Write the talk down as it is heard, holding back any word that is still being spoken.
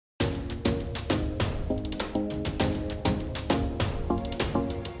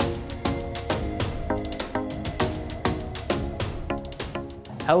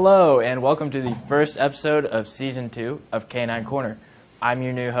Hello, and welcome to the first episode of Season 2 of K9 Corner. I'm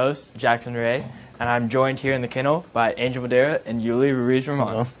your new host, Jackson Ray, and I'm joined here in the kennel by Angel Madera and Yuli Ruiz-Ramon.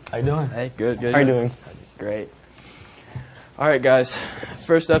 Hello. How you doing? Hey, good. How you doing? Great. All right, guys,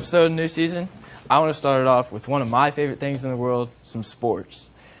 first episode, new season. I want to start it off with one of my favorite things in the world, some sports.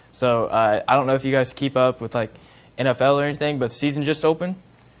 So I don't know if you guys keep up with like NFL or anything, but the season just opened.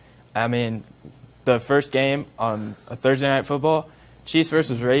 I mean, the first game on a Thursday Night Football, Chiefs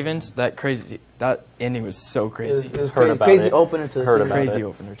versus Ravens, that ending was so crazy. It was crazy opener to the season. Crazy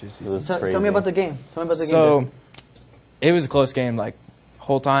opener to the season. Tell me about the game. So it was a close game like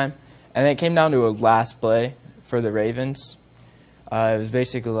whole time, and then it came down to a last play for the Ravens. It was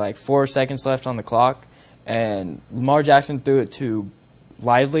basically like 4 seconds left on the clock, and Lamar Jackson threw it to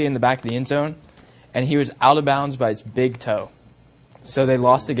Lively in the back of the end zone, and he was out of bounds by his big toe. So they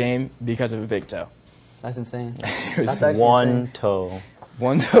lost the game because of a big toe. That's insane. That's one toe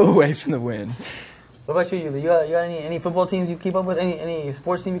away from the win. What about you, Yuli? You got any football teams you keep up with? Any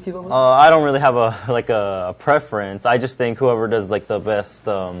sports team you keep up with? I don't really have a preference. I just think whoever does like the best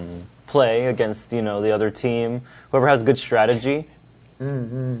play against the other team, whoever has good strategy.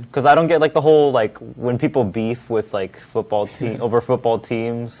 Because I don't get like the whole like when people beef with like football team over football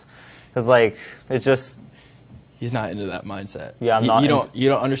teams, because like it's just. He's not into that mindset. Yeah, I'm not. You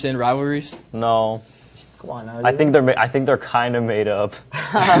don't understand rivalries? No. Come on now. I think they're kind of made up.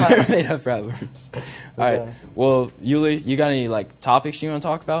 They're made up rivalries. All right. Well, Yuli, you got any like topics you want to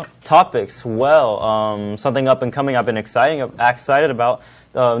talk about? Topics. Well, something up and coming. I've been excited about.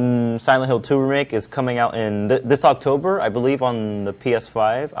 Silent Hill 2 remake is coming out in this October, I believe, on the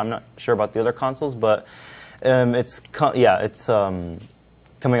PS5. I'm not sure about the other consoles, but it's coming out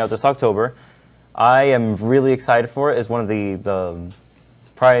this October. I am really excited for it. It's one of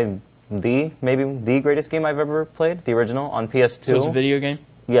maybe the greatest game I've ever played, the original, on PS2. So it's a video game?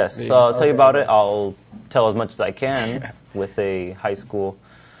 Yes. So I'll tell you about it. I'll tell as much as I can with a high school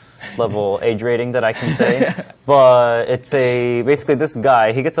level age rating that I can say. But it's basically this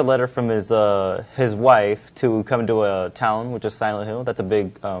guy, he gets a letter from his wife to come to a town, which is Silent Hill. That's a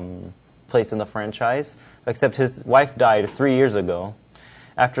big place in the franchise. Except his wife died 3 years ago.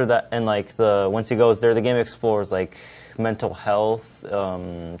 After that, and like once he goes there, the game explores like mental health,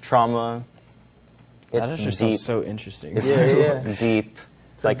 trauma. That just sounds so interesting. Yeah. Deep.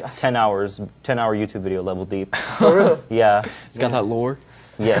 It's like 10-hour YouTube video level deep. For real? Yeah. It's got that lore.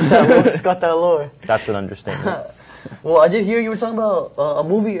 Yeah. It's got that lore. That's an understatement. Well, I did hear you were talking about a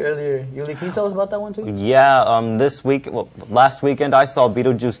movie earlier. Yuli, can you tell us about that one too? Yeah, last weekend I saw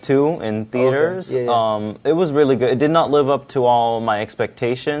Beetlejuice 2 in theaters. Okay. Yeah. It was really good. It did not live up to all my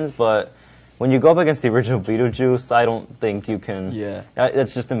expectations, but when you go up against the original Beetlejuice, I don't think you can. Yeah.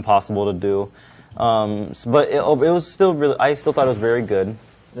 It's just impossible to do. But it was still really. I still thought it was very good.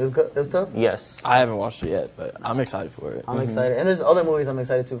 It was good. It was tough. Yes. I haven't watched it yet, but I'm excited for it. I'm excited, and there's other movies I'm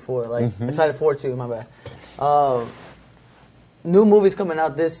excited for. Like excited for too. My bad. New movies coming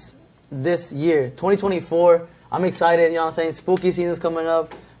out this year, 2024. I'm excited. You know what I'm saying? Spooky season's coming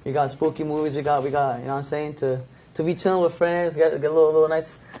up. We got spooky movies. We got. You know what I'm saying? To be chilling with friends. Get a little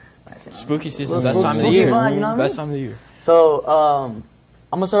nice. Spooky season, best time of the year. Vibe, you know what I mean? Best time of the year. So I'm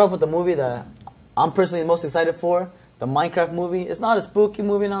gonna start off with the movie that I'm personally most excited for. The Minecraft movie. It's not a spooky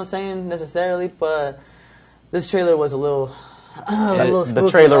movie, you know what I'm saying, necessarily, but this trailer was a little spooky. The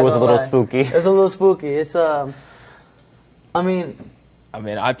trailer was a little spooky. It was a little spooky. It's I mean,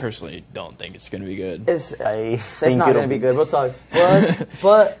 I personally don't think it's gonna be good. It's not gonna be good. We'll talk.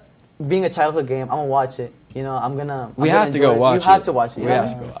 But being a childhood game, I'm gonna watch it. You know, We have to go watch it. You have to watch it. We have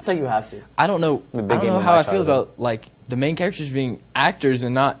to go watch it. Say you have to. I don't know how I feel about like the main characters being actors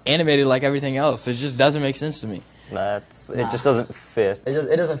and not animated like everything else. It just doesn't make sense to me. It just doesn't fit.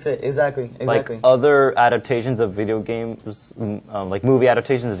 It doesn't fit. Exactly. Like other adaptations of video games, like movie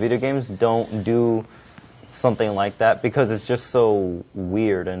adaptations of video games, don't do something like that because it's just so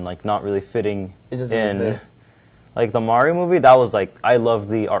weird and like not really fitting it just doesn't fit. Like the Mario movie, that was like I love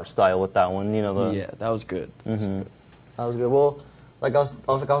the art style with that one. Yeah, that was good. That was good. Well, like I was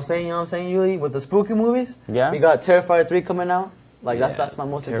saying, you know what I'm saying, Yuli, with the spooky movies. Yeah. We got Terrifier 3 coming out. Like that's my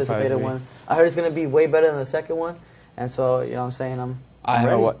most anticipated one. I heard it's gonna be way better than the second one, and so you know what I'm saying I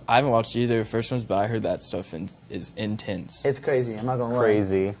haven't watched either of the first ones, but I heard that stuff is intense. It's crazy. I'm not gonna lie.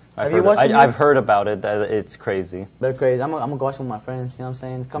 Crazy. I've heard about it. That it's crazy. They're crazy. I'm gonna go watch with my friends. You know what I'm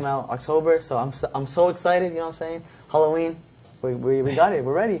saying? It's coming out October, so I'm so excited. You know what I'm saying? Halloween. We got it.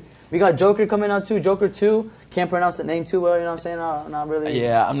 We're ready. We got Joker coming out too. Joker 2. Can't pronounce the name too well. You know what I'm saying? Not really.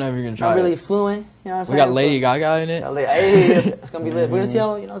 Yeah, I'm never gonna try. Not really it. fluent. You know what I'm saying? We got Lady Gaga in it. Hey, it's gonna be lit. We're gonna see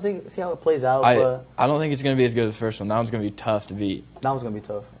how see how it plays out. But I don't think it's gonna be as good as the first one. That one's gonna be tough to beat. that one's gonna be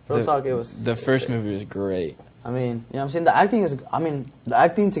tough. Real talk, it was. The first movie was great. I mean, you know what I'm saying? The acting is. I mean, the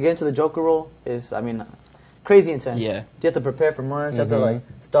acting to get into the Joker role is. I mean, crazy intense. Yeah. You have to prepare for months. You have to like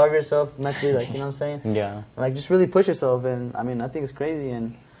starve yourself mentally. Like you know what I'm saying? Yeah. Like just really push yourself. And I mean, I think it's crazy.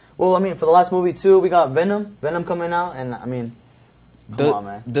 And well, I mean, for the last movie too, we got Venom. Venom coming out, and I mean. Come on,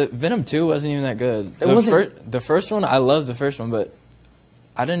 man. The Venom 2 wasn't even that good. It wasn't. The first one, I loved the first one, but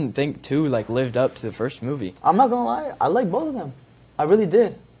I didn't think 2 like lived up to the first movie. I'm not gonna lie, I like both of them. I really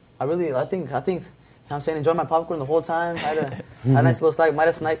did. I think. You know what I'm saying, enjoy my popcorn the whole time. I had a nice little snack. Might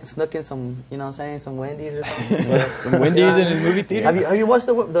have snuck in some, you know what I'm saying, some Wendy's or something. But, Some Wendy's in the movie theater. Have you watched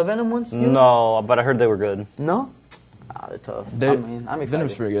the Venom ones? No, but I heard they were good. No? They're tough. I'm excited.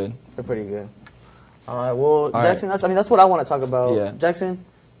 Venom's pretty good. They're pretty good. All right, well, All Jackson, right. that's what I want to talk about. Yeah. Jackson,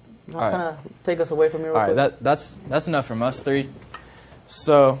 All right. kind of take us away from here real All right, quick. that's enough from us three.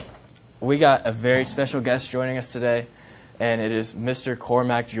 So, we got a very special guest joining us today, and it is Mr.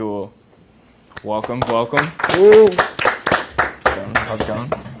 Cormac Jewell. Welcome. Woo. How's it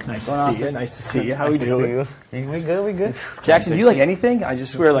going? Nice to see you. Nice to see you. How we doing? We good. Jackson, do you like anything? I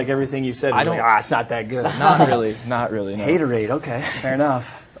just swear like everything you said. I I don't. don't- Like, it's not that good. Not really. No. Haterade. Okay, fair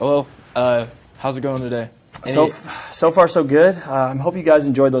enough. Well, how's it going today? So far so good. I hope you guys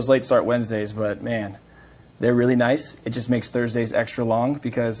enjoyed those late start Wednesdays, but man, they're really nice. It just makes Thursdays extra long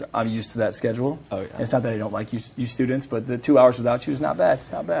because I'm used to that schedule. Oh, yeah. It's not that I don't like you students, but the 2 hours without you is not bad.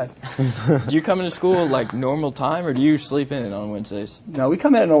 It's not bad. Do you come into school like normal time, or do you sleep in on Wednesdays? No, we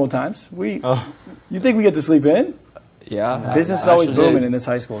come in at normal times. You think we get to sleep in? Yeah. Business is I always actually booming did. in this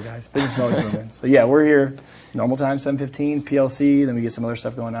high school, guys. Business is always booming. So yeah, we're here normal time, 7:15, PLC. Then we get some other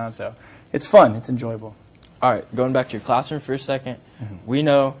stuff going on. So it's fun. It's enjoyable. All right, going back to your classroom for a second, we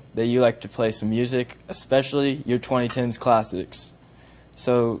know that you like to play some music, especially your 2010s classics.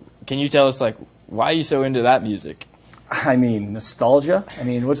 So can you tell us, like, why are you so into that music? I mean, nostalgia. I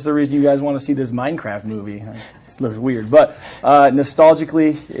mean, what's the reason you guys want to see this Minecraft movie? It looks weird, but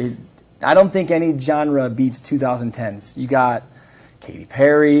nostalgically, I don't think any genre beats 2010s. You got Katy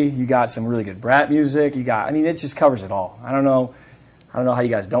Perry, you got some really good Brat music, I mean, it just covers it all. I don't know how you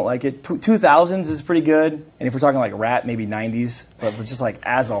guys don't like it. 2000s is pretty good, and if we're talking like rap, maybe 90s, but just like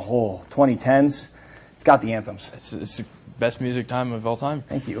as a whole, 2010s, it's got the anthems. It's the best music time of all time.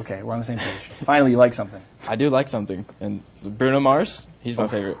 Thank you. Okay, we're on the same page. Finally, you like something. I do like something, and Bruno Mars, he's my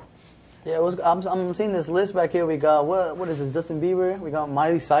favorite. Yeah, I'm seeing this list back here. We got what is this? Justin Bieber. We got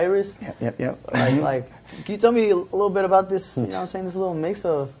Miley Cyrus. Yep. Like, can you tell me a little bit about this? You know, what I'm saying, this little mix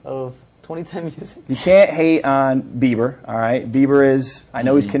of 2010 music. You can't hate on Bieber, all right? Bieber is, I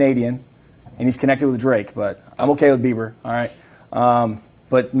know he's Canadian, and he's connected with Drake, but I'm okay with Bieber, all right?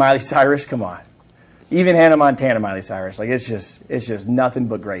 But Miley Cyrus, come on. Even Hannah Montana, Miley Cyrus, like it's just nothing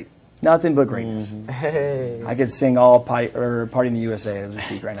but great. Nothing but greatness. Hey. I could sing all Party in the USA as we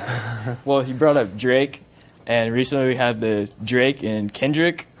speak right now. Well, he brought up Drake, and recently we had the Drake and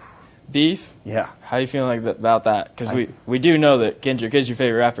Kendrick beef. Yeah. How you feeling about that? Because we do know that Kendrick is your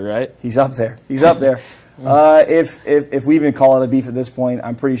favorite rapper, right? He's up there. He's up there. If we even call it a beef at this point,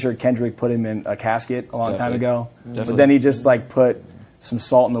 I'm pretty sure Kendrick put him in a casket a long time ago. Definitely. But then he just like put some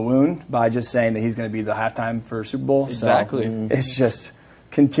salt in the wound by just saying that he's going to be the halftime for Super Bowl. Exactly. So it's just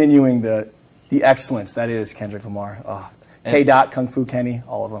continuing the excellence that is Kendrick Lamar. Oh. K-Dot, Kung Fu Kenny,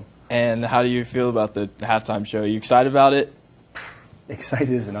 all of them. And how do you feel about the halftime show? You excited about it?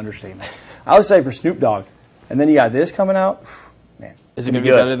 Excited is an understatement. I was excited for Snoop Dogg. And then you got this coming out. Man. Is it going to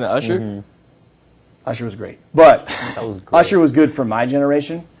be better than Usher? Usher was great. But That was great. Usher was good for my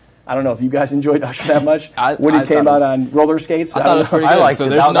generation. I don't know if you guys enjoyed Usher that much. When I he came thought out on roller skates. I thought it was pretty good. I liked so it.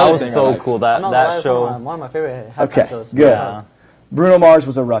 there's That another was thing I so liked. cool. I'm not gonna lie, That it's show. one of my favorite halftime Okay, shows. good. Yeah. Bruno Mars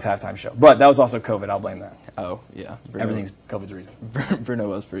was a rough halftime show. But that was also COVID. I'll blame that. Oh, yeah. Everything's COVID's reason. Bruno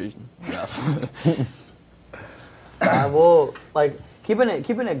was pretty rough. Well, like keeping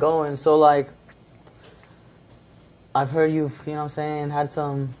it going. So like, I've heard you've, you know what I'm saying, had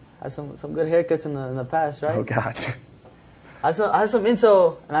some good haircuts in the past, right? Oh, God. I have some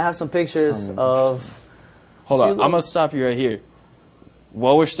intel and I have some pictures of. Hold on. You I'm look- going to stop you right here.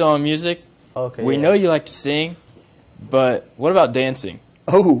 While we're still on music, Okay. we yeah. know you like to sing, but what about dancing?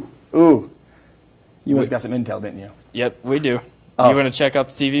 Oh, ooh. You must have got some intel, didn't you? Yep, we do. Oh. You want to check out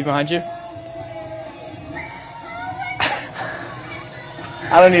the TV behind you?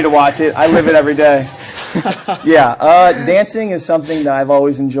 I don't need to watch it. I live it every day. Yeah, dancing is something that I've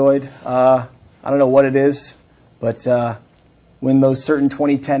always enjoyed. I don't know what it is, but when those certain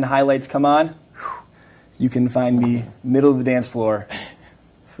 2010 highlights come on, whew, you can find me middle of the dance floor,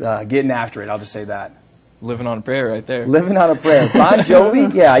 getting after it. I'll just say that. Living on a prayer right there. Living on a prayer. Bon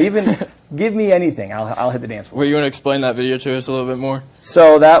Jovi, yeah, even give me anything. I'll hit the dance floor. Well, you want to explain that video to us a little bit more?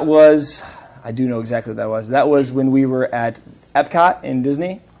 So that was, I do know exactly what that was. That was when we were at Epcot in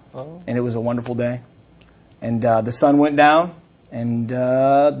Disney, and it was a wonderful day. And the sun went down, and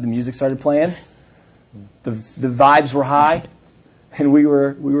the music started playing. The vibes were high, and we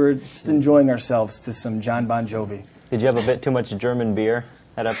were just enjoying ourselves to some John Bon Jovi. Did you have a bit too much German beer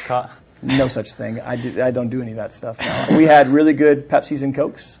at Epcot? No such thing. I don't do any of that stuff now. We had really good Pepsis and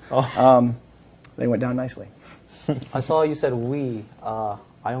Cokes. They went down nicely. I saw you said we.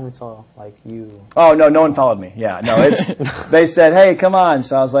 I only saw like you. Oh no one followed me. Yeah, no, it's they said, "Hey, come on."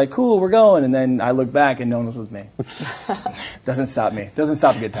 So I was like, "Cool, we're going." And then I looked back and no one was with me. Doesn't stop me. Doesn't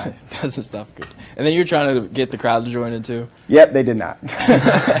stop a good time. Doesn't stop good. And then you're trying to get the crowd to join in too. Yep, they did not.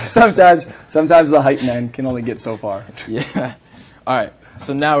 sometimes the hype men can only get so far. Yeah. All right.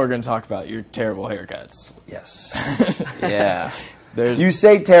 So now we're going to talk about your terrible haircuts. Yes. Yeah. You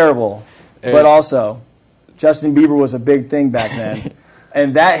say terrible, but also Justin Bieber was a big thing back then.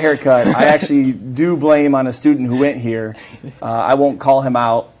 And that haircut, I actually do blame on a student who went here. I won't call him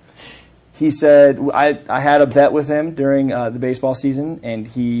out. He said, I had a bet with him during the baseball season, and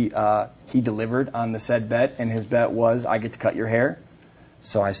he delivered on the said bet, and his bet was, I get to cut your hair.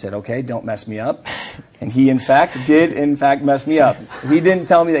 So I said, okay, don't mess me up. And he, in fact, did, mess me up. He didn't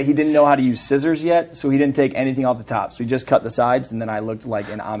tell me that he didn't know how to use scissors yet, so he didn't take anything off the top. So he just cut the sides, and then I looked like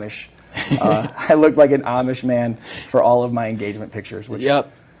an Amish. I looked like an Amish man for all of my engagement pictures. Which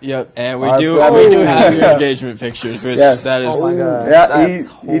Yep. And we do have your engagement pictures, which yes. that is. Oh my God. Yeah,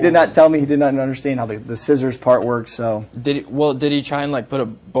 he did not tell me. He did not understand how the scissors part works. So Did he try and like put a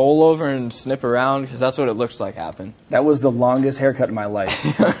bowl over and snip around? Because that's what it looks like happened. that was the longest haircut in my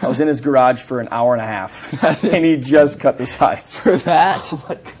life. I was in his garage for an hour and a half, and he just cut the sides. For that?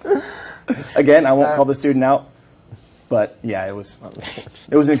 Again, I won't call the student out, but yeah, it was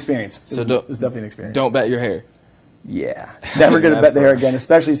an experience. It was definitely an experience. Don't bet your hair. Yeah, never gonna bet the hair again,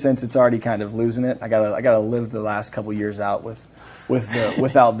 especially since it's already kind of losing it. I gotta live the last couple years out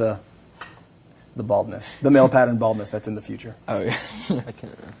without the baldness, the male pattern baldness that's in the future. Oh yeah.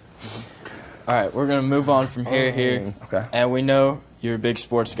 All right, we're gonna move on from hair here. Okay. And we know you're a big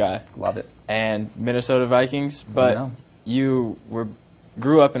sports guy. Love it. And Minnesota Vikings, but know. you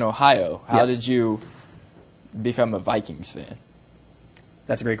grew up in Ohio. How Yes. did you become a Vikings fan?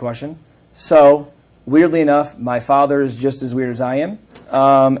 That's a great question. So, weirdly enough, my father is just as weird as I am.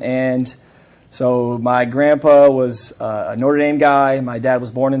 And so my grandpa was a Notre Dame guy. My dad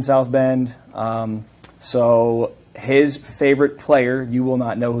was born in South Bend. So his favorite player, you will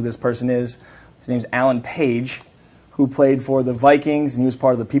not know who this person is. His name's Alan Page, who played for the Vikings, and he was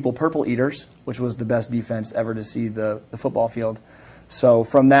part of the People Purple Eaters, which was the best defense ever to see the football field. So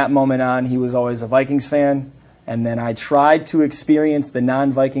from that moment on, he was always a Vikings fan. And then I tried to experience the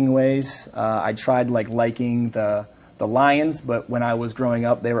non-Viking ways. I tried liking the Lions, but when I was growing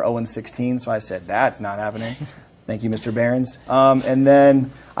up, they were 0-16, so I said, that's not happening. Thank you, Mr. Behrens. And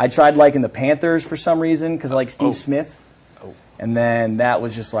then I tried liking the Panthers for some reason, because I like Steve Smith. And then that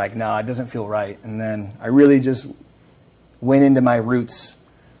was just like, no, it doesn't feel right. And then I really just went into my roots.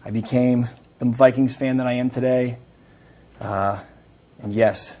 I became the Vikings fan that I am today. And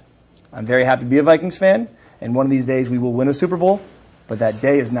yes, I'm very happy to be a Vikings fan. And one of these days we will win a Super Bowl, but that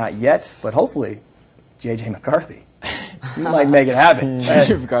day is not yet. But hopefully, J.J. McCarthy, he might make it happen.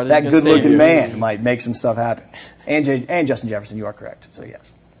 That good-looking man might make some stuff happen. And Justin Jefferson, you are correct. So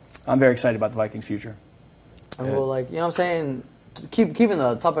yes, I'm very excited about the Vikings' future. And well, you know what I'm saying? Keeping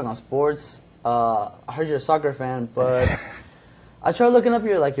the topic on sports, I heard you're a soccer fan, but I tried looking up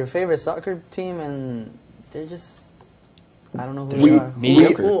your favorite soccer team, and they're just, I don't know who they are.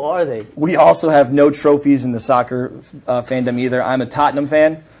 Mediocre. Who are they? We also have no trophies in the soccer fandom either. I'm a Tottenham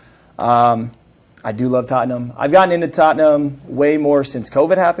fan. I do love Tottenham. I've gotten into Tottenham way more since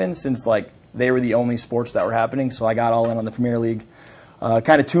COVID happened, since they were the only sports that were happening. So I got all in on the Premier League.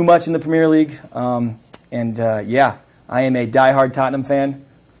 Kind of too much in the Premier League. Yeah, I am a diehard Tottenham fan.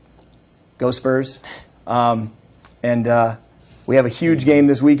 Go Spurs. We have a huge game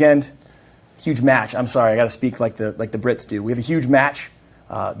this weekend. Huge match. I'm sorry, I got to speak like the Brits do. We have a huge match.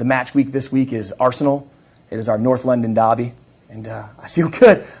 The match week this week is Arsenal. It is our North London derby, and I feel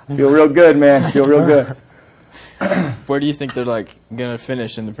good. I feel real good, man. I feel real good. Where do you think they're gonna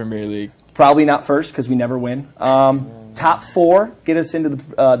finish in the Premier League? Probably not first because we never win. Top 4 get us into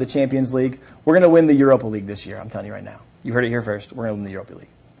the Champions League. We're gonna win the Europa League this year. I'm telling you right now. You heard it here first. We're gonna win the Europa League.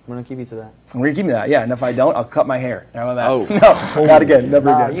 I'm gonna keep you to that. I'm going to give me that, yeah. And if I don't, I'll cut my hair. How about Oh. that? No, not again. Never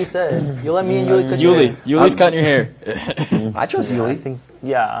Nah, again. you said you let me and Yuli cut your hair. Yuli's cutting your hair. I trust I Yuli. think,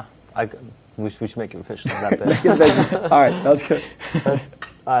 yeah. We should make it official. That bit. All right, sounds good.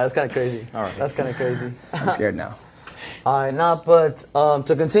 That's kind of crazy. All right. That's kind of crazy. I'm scared now. All right, but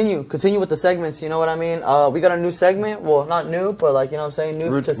to continue with the segments, you know what I mean? We got a new segment. Well, not new, but like, you know what I'm saying?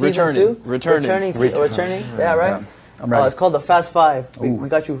 New to season 2. Returning. Yeah, right? Yeah, I'm ready. It's called the Fast Five. We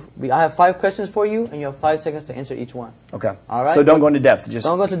got you. I have 5 questions for you, and you have 5 seconds to answer each one. Okay. All right. So don't go into depth. Just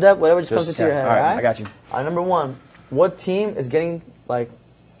Don't go into depth, whatever just comes into your head, all right, I got you. All right, number 1. What team is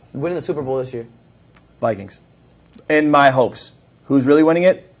winning the Super Bowl this year? Vikings. In my hopes. Who's really winning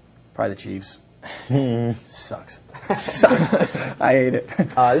it? Probably the Chiefs. Sucks. Sucks. I hate it.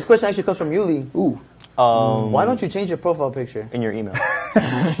 This question actually comes from Yuli. Ooh. Why don't you change your profile picture? In your email.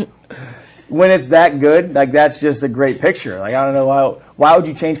 When it's that good, like that's just a great picture. Like I don't know why would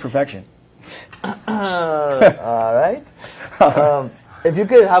you change perfection? All right. If you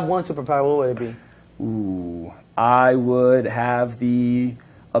could have one superpower, what would it be? Ooh. I would have the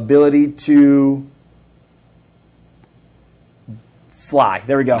ability to fly.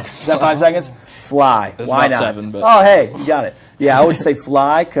 There we go. Is that 5 seconds? Fly. That's Why about not? 7, but- Oh, hey, you got it. Yeah, I would say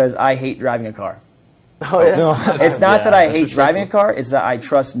fly because I hate driving a car. Oh, yeah. It's not that I hate disrespectful. driving a car. It's that I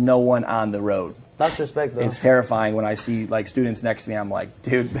trust no one on the road. That's respect, though. It's terrifying when I see like students next to me. I'm like,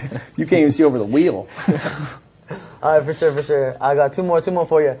 dude, you can't even see over the wheel. All right, for sure. I got two more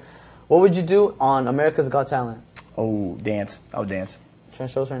for you. What would you do on America's Got Talent? Oh, dance. I would dance. Trying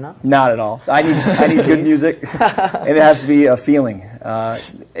to show us right now? Not at all. I need good music, and it has to be a feeling.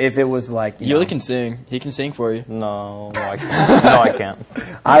 If it was like, Yuli can sing. He can sing for you. No, I can't. No, I can't.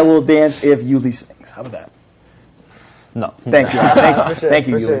 I will dance if Yuli sings. How about that? No. Thank you. For sure, Thank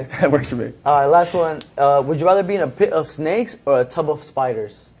you, for sure. Yuli. That works for me. All right, last one. Would you rather be in a pit of snakes or a tub of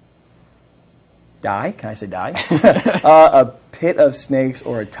spiders? Die? Can I say die? A pit of snakes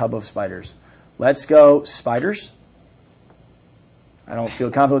or a tub of spiders? Let's go spiders. I don't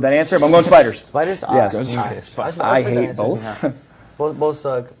feel confident with that answer, but I'm going spiders. Spiders? Yes. All right. Okay, spiders. I'll I put that hate answer. both. Both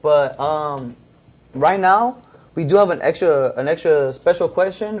suck. But right now, we do have an extra special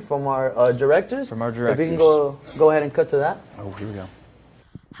question from our directors. From our If we can directors. go ahead and cut to that. Oh, here we go.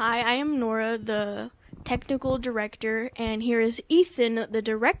 Hi, I am Nora, the technical director, and here is Ethan, the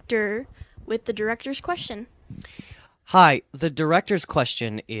director, with the director's question. Hi, the director's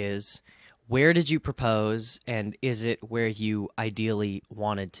question is, where did you propose, and is it where you ideally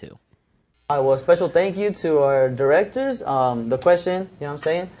wanted to? All right, well, special thank you to our directors. The question, you know what I'm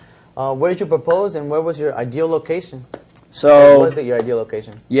saying? Where did you propose, and where was your ideal location? Where So was it your ideal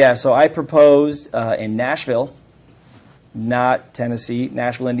location? yeah, so I proposed in Nashville, not Tennessee,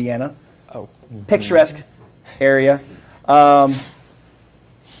 Nashville, Indiana. Oh. Picturesque area.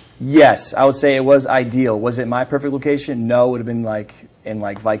 Yes, I would say it was ideal. Was it my perfect location? No, it would have been like in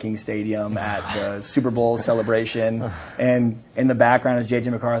like Viking Stadium at the Super Bowl celebration, and in the background is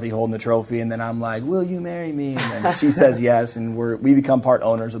J.J. McCarthy holding the trophy, and then I'm like, "Will you marry me?" And then she says yes, and we become part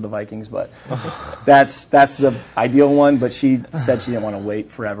owners of the Vikings. But that's the ideal one. But she said she didn't want to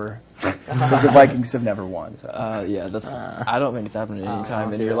wait forever because the Vikings have never won. So Yeah, that's. I don't think it's happening any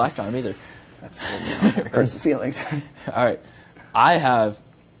time in your lifetime either. that's hurts the feelings. All right, I have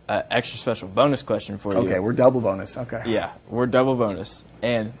an extra special bonus question for you. Okay, we're double bonus. Okay. Yeah, we're double bonus,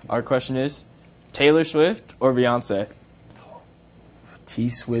 and our question is: Taylor Swift or Beyonce? T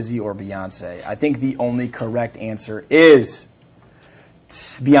Swizzy or Beyonce? I think the only correct answer is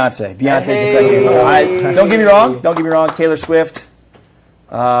Beyonce. Beyonce is the correct answer. Don't get me wrong. Don't get me wrong. Taylor Swift,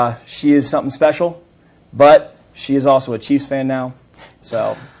 she is something special, but she is also a Chiefs fan now,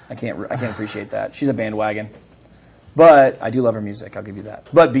 so I can't appreciate that. She's a bandwagon, but I do love her music. I'll give you that.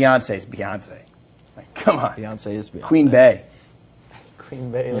 But Beyonce's Beyonce. Like, come on, Beyonce is Beyonce. Queen Bey.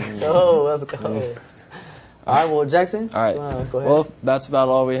 Queen Bay, let's go, let's go. All right, well, Jackson, All right. go ahead. Well, that's about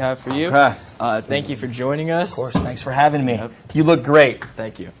all we have for you. Okay. Thank you for joining us. Of course. Thanks for having me. Yep. You look great.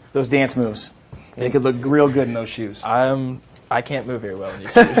 Thank you. Those dance moves. They could look real good in those shoes. I can't move very well in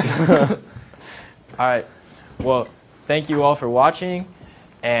these shoes. All right. Well, thank you all for watching,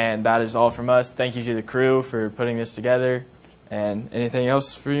 and that is all from us. Thank you to the crew for putting this together. And anything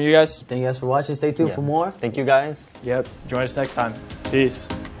else for you guys? Thank you guys for watching. Stay tuned for more. Thank you, guys. Yep. Join us next time. Peace.